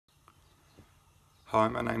Hi,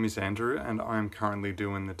 my name is Andrew and I'm currently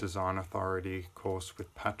doing the Design Authority course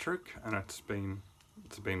with Patrick, and it's been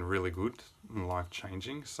really good and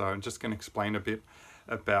life-changing. So I'm just going to explain a bit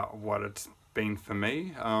about what it's been for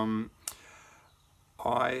me.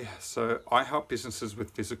 I help businesses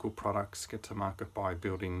with physical products get to market by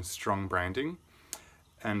building strong branding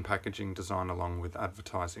and packaging design along with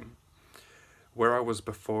advertising. Where I was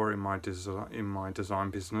before in my design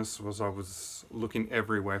business was I was looking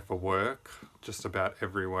everywhere for work, just about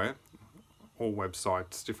everywhere, all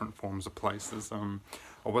websites, different forms of places. I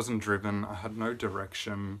wasn't driven, I had no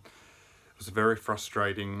direction. It was very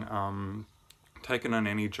frustrating, taking on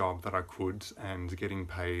any job that I could and getting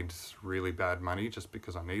paid really bad money just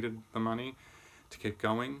because I needed the money to keep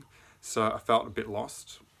going. So I felt a bit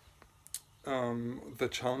lost. The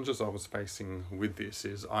challenges I was facing with this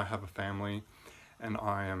is I have a family and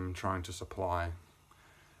I am trying to supply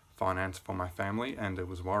finance for my family, and it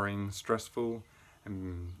was worrying, stressful,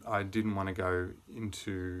 and I didn't want to go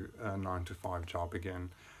into a 9-to-5 job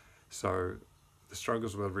again. So the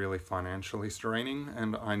struggles were really financially straining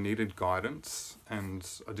and I needed guidance, and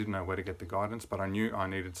I didn't know where to get the guidance, but I knew I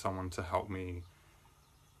needed someone to help me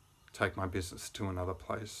take my business to another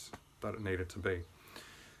place that it needed to be.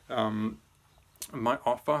 My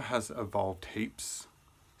offer has evolved heaps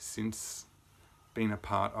since being a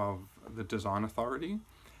part of the Design Authority.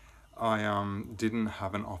 I didn't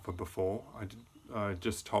have an offer before. I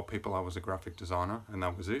just told people I was a graphic designer and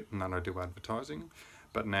that was it, and that I do advertising.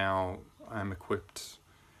 But now I'm equipped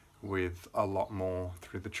with a lot more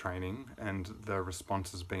through the training, and the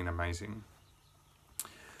response has been amazing.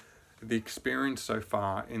 The experience so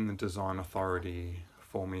far in the Design Authority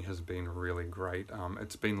for me has been really great.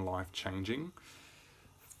 It's been life-changing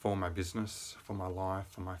for my business, for my life,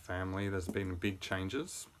 for my family. There's been big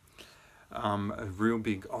changes. A real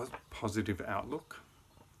big positive outlook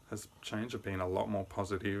has changed. I've been a lot more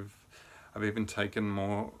positive. I've even been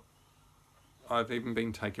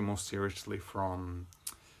taken more seriously from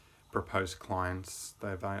proposed clients.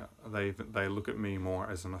 They look at me more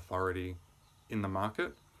as an authority in the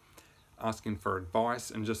market, asking for advice,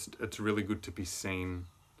 and just it's really good to be seen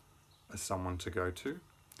as someone to go to.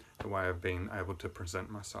 The way I've been able to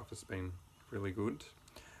present myself has been really good.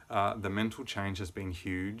 The mental change has been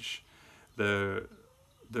huge. The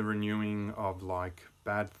renewing of like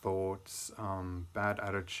bad thoughts, bad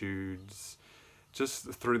attitudes,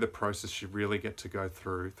 just through the process you really get to go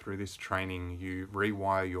through this training. You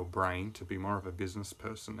rewire your brain to be more of a business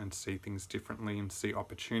person and see things differently and see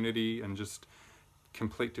opportunity and just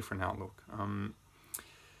complete different outlook.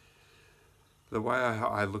 The way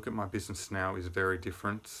I look at my business now is very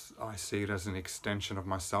different. I see it as an extension of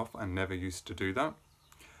myself. I never used to do that.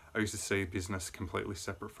 I used to see business completely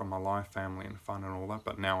separate from my life, family and fun and all that,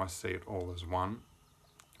 but now I see it all as one.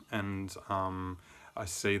 And I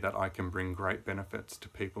see that I can bring great benefits to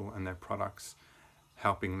people and their products,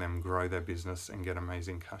 helping them grow their business and get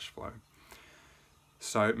amazing cash flow.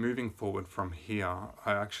 So moving forward from here,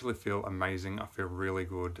 I actually feel amazing. I feel really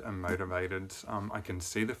good and motivated. I can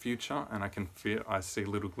see the future, and I see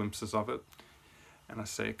little glimpses of it, and I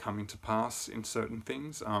see it coming to pass in certain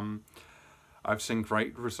things. I've seen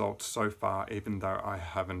great results so far, even though I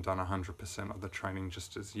haven't done 100% of the training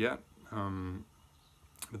just as yet.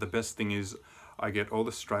 But the best thing is I get all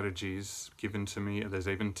the strategies given to me. There's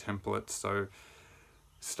even templates, so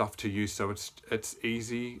stuff to use. So it's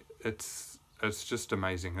easy. It's just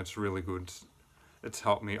amazing. It's really good. It's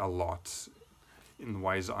helped me a lot in the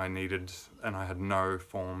ways I needed, and I had no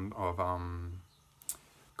form of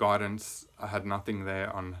guidance. I had nothing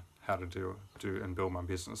there on how to do and build my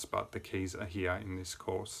business, but the keys are here in this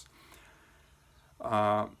course.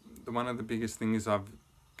 One of the biggest things is I've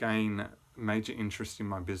gained major interest in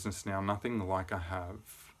my business now, nothing like I have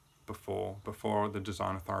before. Before the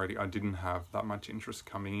Design Authority, I didn't have that much interest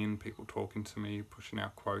coming in, people talking to me, pushing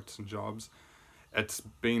out quotes and jobs. It's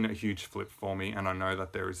been a huge flip for me, and I know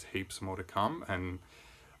that there is heaps more to come, and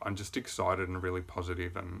I'm just excited and really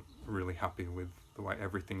positive and really happy with the way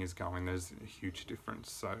everything is going. There's a huge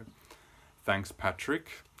difference. So thanks, Patrick,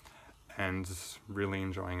 and really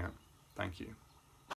enjoying it. Thank you.